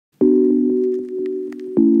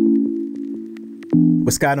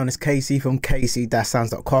What's going on? It's Casey from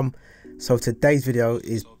kc-sounds.com. So today's video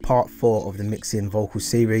is part 4 of the mixing vocal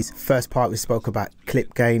series. First part we spoke about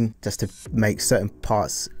clip gain, just to make certain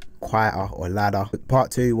parts quieter or louder.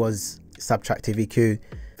 Part 2 was subtractive EQ.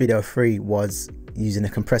 Video 3 was using a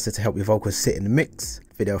compressor to help your vocals sit in the mix.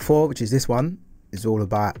 Video 4, which is this one, is all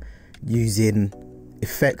about using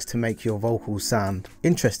effects to make your vocals sound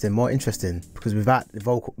interesting, more interesting, because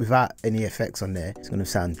without any effects on there, it's going to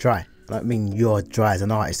sound dry. I don't mean you're dry as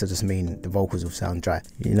an artist, I just mean the vocals will sound dry.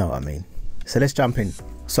 You know what I mean? So let's jump in.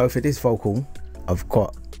 So for this vocal, I've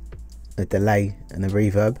got a delay and a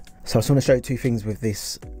reverb. So I just want to show you two things with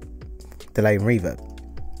this delay and reverb.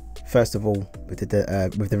 First of all, with the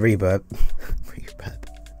reverb,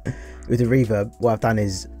 with the reverb, what I've done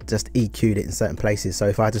is just EQ'd it in certain places. So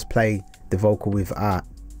if I just play the vocal without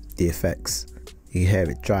the effects, you hear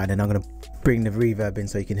it dry, and then I'm gonna bring the reverb in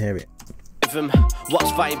so you can hear it.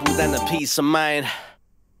 What's viable than a peace of mind?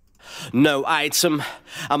 No item.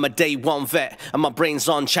 I'm a day one vet and my brain's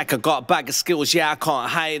on check. I got a bag of skills, yeah, I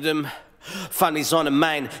can't hide them. Funny's on a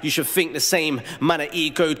mind, you should think the same. Man of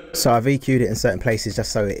ego. So I've EQ'd it in certain places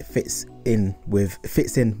just so it fits in with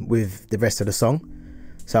the rest of the song.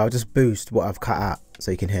 So I'll just boost what I've cut out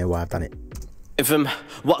so you can hear why I've done it.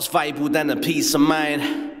 What's viable than a peace of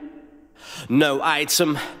mind? No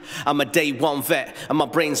item. I'm a day one vet and my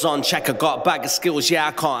brain's on check. I got a bag of skills, yeah,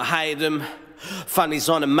 I can't hide them. Funny's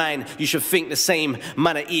on a mind, you should think the same.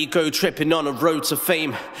 Man of ego tripping on a road to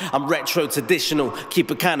fame. I'm retro traditional, keep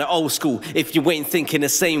it kinda old school. If you ain't thinking the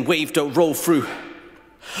same wave, don't roll through.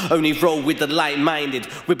 Only roll with the light-minded.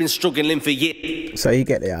 We've been struggling for years. So you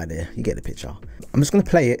get the idea, you get the picture. I'm just gonna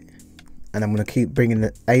play it and I'm gonna keep bringing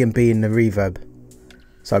the A and B in the reverb.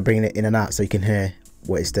 So I'm bringing it in and out so you can hear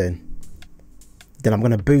what it's doing. Then I'm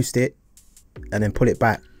gonna boost it and then pull it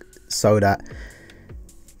back so that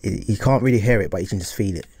you can't really hear it, but you can just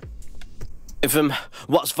feel it.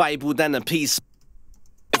 What's viable than a piece?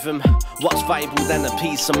 What's viable than a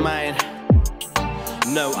piece of mind?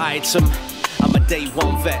 No item. I'm a day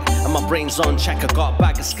one vet and my brain's on check. I got a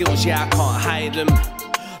bag of skills, yeah, I can't hide them.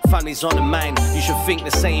 Funny's on the mind, you should think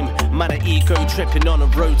the same. Man of ego tripping on a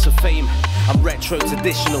road to fame. I'm retro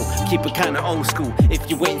traditional, keep it kinda old school. If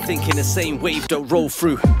you ain't thinking the same wave, don't roll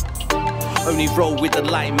through. Only roll with the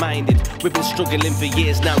light-minded. We've been struggling for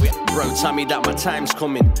years now. Bro, tell me that my time's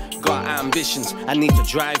coming. Got ambitions, I need to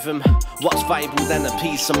drive them. What's viable than a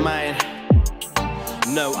peace of mind?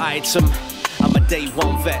 No item. I'm a day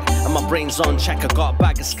one vet and my brain's on check. I got a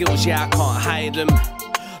bag of skills, yeah, I can't hide them.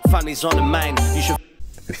 Funny's on the mind, you should.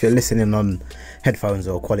 If you're listening on headphones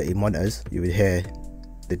or quality monitors, you would hear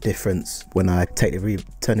the difference when I take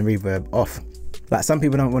turn the reverb off. Like, some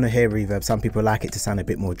people don't want to hear reverb, some people like it to sound a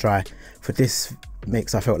bit more dry. For this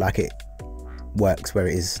mix, I felt like it works where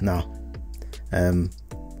it is now.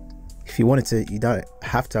 If you wanted to, you don't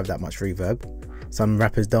have to have that much reverb. Some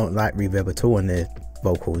rappers don't like reverb at all on their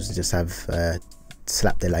vocals, they just have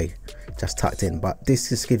slap delay just tucked in, but this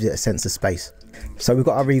just gives it a sense of space. So we've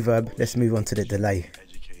got our reverb, let's move on to the delay.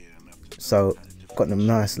 So got the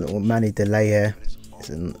nice little Manny delay here.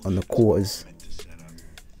 It's on the quarters,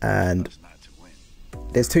 and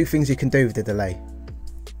there's two things you can do with the delay.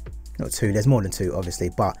 Not two, there's more than two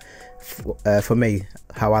obviously, but for me,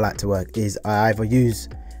 how I like to work is I either use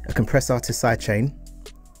a compressor to sidechain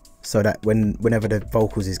so that whenever the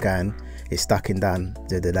vocals is going, it's stucking down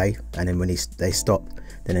the delay, and then when they stop,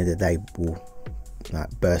 then the delay will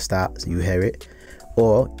like burst out so you hear it.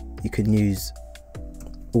 Or you can use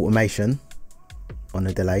automation on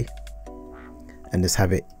the delay and just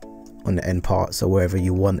have it on the end part, so wherever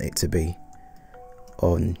you want it to be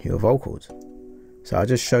on your vocals. So I'll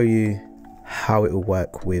just show you how it will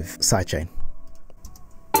work with sidechain.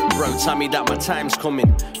 Bro, tell me that my time's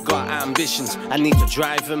coming. Got ambitions, I need to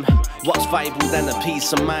drive them. What's viable than a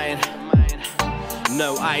peace of mind?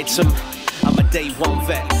 No item. I'm a day one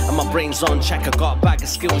vet and my brain's on check. I got a bag of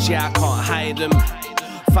skills, yeah, I can't hide them.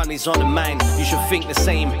 Funny's on the mind, you should think the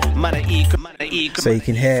same. Man of ego. So you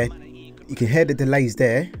can hear the delays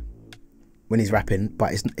there when he's rapping,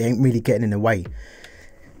 but it ain't really getting in the way.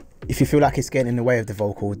 If you feel like it's getting in the way of the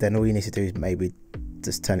vocal, then all you need to do is maybe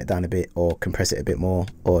just turn it down a bit or compress it a bit more,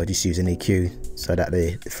 or just use an EQ so that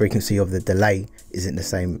the frequency of the delay isn't the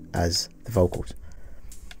same as the vocals.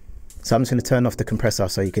 So I'm just going to turn off the compressor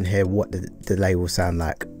so you can hear what the delay will sound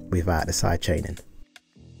like without the side chaining.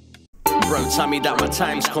 Bro, tell me that my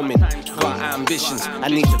time's coming. Got ambitions, I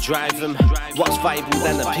need to drive them. What's viable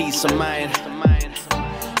than a peace of mind?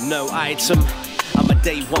 No item. I'm a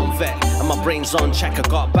day one vet and my brain's on check. I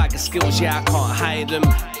got a bag of skills, yeah, I can't hide them.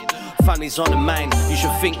 Funny's on the mind, you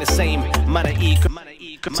should think the same. Man of ego.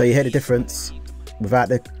 So you hear the difference without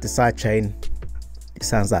the sidechain, it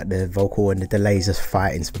sounds like the vocal and the delays are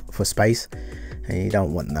fighting for space, and you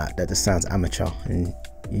don't want that. That just sounds amateur, and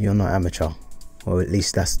you're not amateur, or at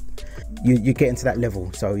least that's you're getting to that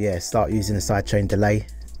level. So yeah, start using the sidechain delay,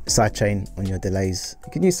 sidechain on your delays.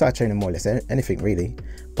 You can use sidechain on more or less anything really,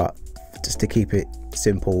 but just to keep it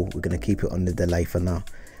simple, we're going to keep it on the delay for now.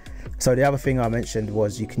 So the other thing I mentioned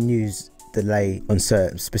was you can use delay on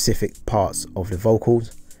certain specific parts of the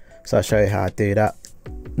vocals. So I'll show you how I do that.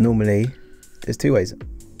 Normally there's two ways.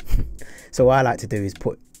 So what I like to do is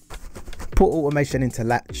put automation into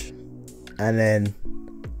latch, and then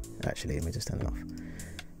actually let me just turn it off.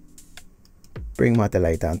 Bring my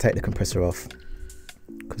delay down, take the compressor off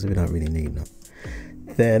because we don't really need that.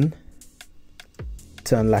 Then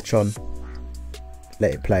turn latch on,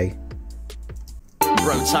 let it play.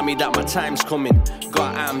 Bro, tell me that my time's coming.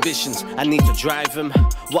 Got ambitions, I need to drive them.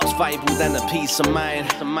 What's valuable than a peace of mind?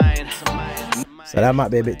 So that might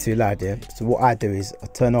be a bit too loud, yeah? So what I do is I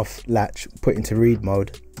turn off latch, put into read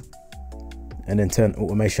mode, and then turn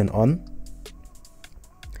automation on.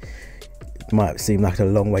 It might seem like a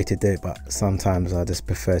long way to do it, but sometimes I just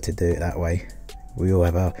prefer to do it that way. We all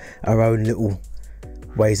have our own little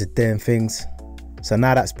ways of doing things. So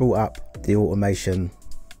now that's brought up the automation,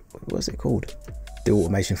 what's it called? The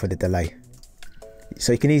automation for the delay.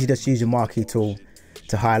 So you can easily just use your marquee tool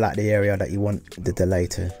to highlight the area that you want the delay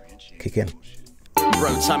to kick in.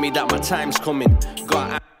 Bro, tell me that my time's coming.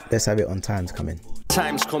 Let's have it on time's coming.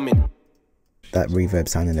 Time's coming. That reverb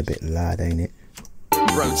sounding a bit loud, ain't it?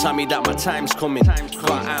 Bro, tell me that my time's coming.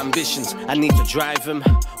 Got ambitions, I need to drive them.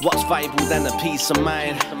 What's valuable than a peace of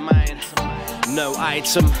mind? No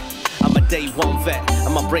item, I'm a day one vet,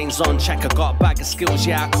 and my brain's on check. I got a bag of skills,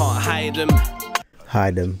 yeah, I can't hide them.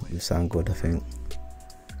 Hide them, you sound good, I think.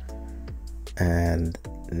 And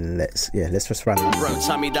let's just run that. Bro,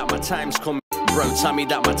 tell me that my time's coming. Bro, tell me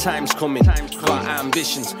that my time's coming. Got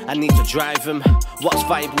ambitions, I need to drive them. What's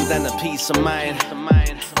valuable than a peace of mind?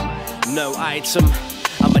 No item,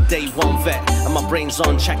 I'm a day one vet, and my brain's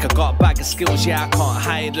on check. I got a bag of skills, yeah, I can't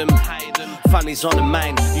hide them. Family's on the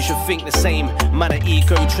mind, you should think the same. Man, an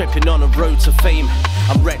ego tripping on a road to fame.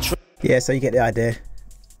 I'm retro. Yeah, so you get the idea.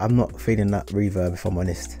 I'm not feeling that reverb, if I'm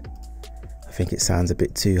honest. I think it sounds a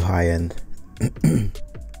bit too high end,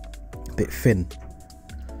 a bit thin.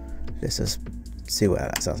 Let's just see what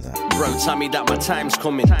that sounds like. Bro, tell me that my time's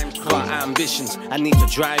coming. Got ambitions, I need to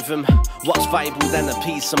drive them. What's valuable than a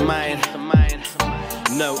peace of mind?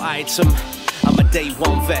 No item, I'm a day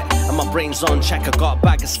one vet, and my brain's on check. I got a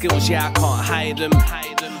bag of skills, yeah, I can't hide them.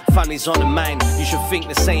 Family's on the mind, you should think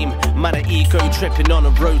the same. Man, an ego tripping on a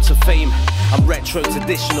road to fame. I'm retro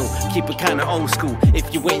traditional, keep it kinda old school.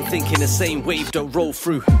 If you ain't thinking the same, wave don't roll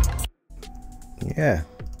through. Yeah,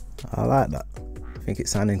 I like that. I think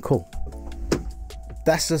it's sounding cool.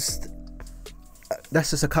 That's just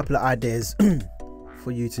a couple of ideas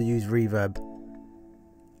for you to use reverb.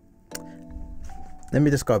 Let me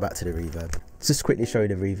just go back to the reverb. Just quickly show you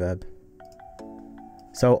the reverb.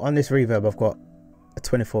 So on this reverb, I've got a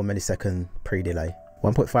 24 millisecond pre-delay,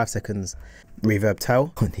 1.5 seconds reverb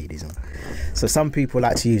tail. I need these on. So some people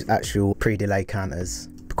like to use actual pre-delay counters,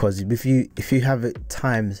 because if you have it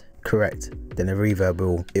timed correct, then the reverb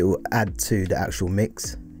will add to the actual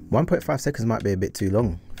mix. 1.5 seconds might be a bit too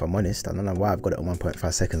long, if I'm honest. I don't know why I've got it on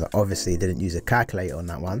 1.5 seconds. I obviously didn't use a calculator on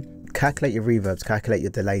that one. Calculate your reverbs, calculate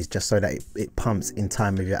your delays, just so that it pumps in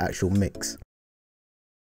time with your actual mix.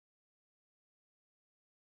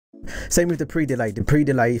 Same with the pre-delay. The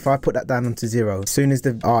pre-delay, if I put that down onto 0, as soon as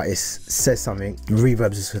the artist says something, the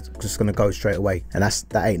reverb's just gonna go straight away, and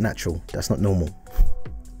that ain't natural. That's not normal,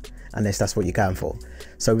 unless that's what you're going for.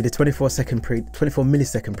 So with the 24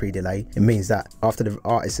 millisecond pre-delay, it means that after the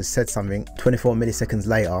artist has said something, 24 milliseconds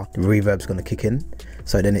later, the reverb's gonna kick in.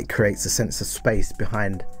 So then it creates a sense of space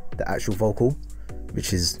behind the actual vocal,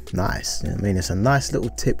 which is nice. You know what I mean? It's a nice little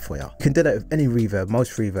tip for you. You can do that with any reverb,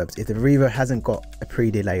 most reverbs. If the reverb hasn't got a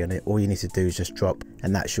pre-delay on it, all you need to do is just drop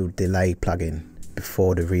an actual delay plugin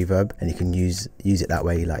before the reverb, and you can use it that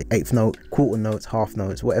way, like eighth note, quarter notes, half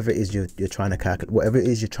notes, whatever it is you're trying to calculate, whatever it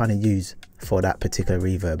is you're trying to use for that particular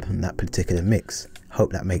reverb and that particular mix.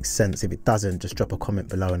 Hope that makes sense. If it doesn't, just drop a comment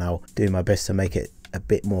below and I'll do my best to make it a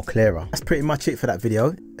bit more clearer. That's pretty much it for that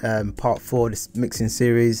video. Part 4 of this mixing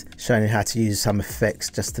series, showing you how to use some effects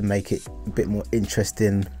just to make it a bit more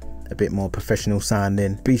interesting, a bit more professional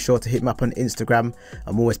sounding. Be sure to hit me up on Instagram.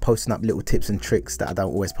 I'm always posting up little tips and tricks that I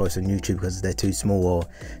don't always post on YouTube because they're too small or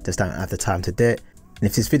just don't have the time to do it. And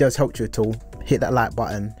if this video has helped you at all, hit that like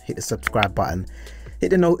button, hit the subscribe button,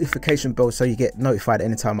 hit the notification bell so you get notified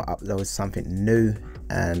anytime I upload something new,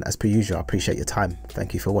 and as per usual, I appreciate your time.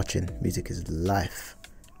 Thank you for watching. Music is life.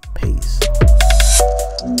 Peace.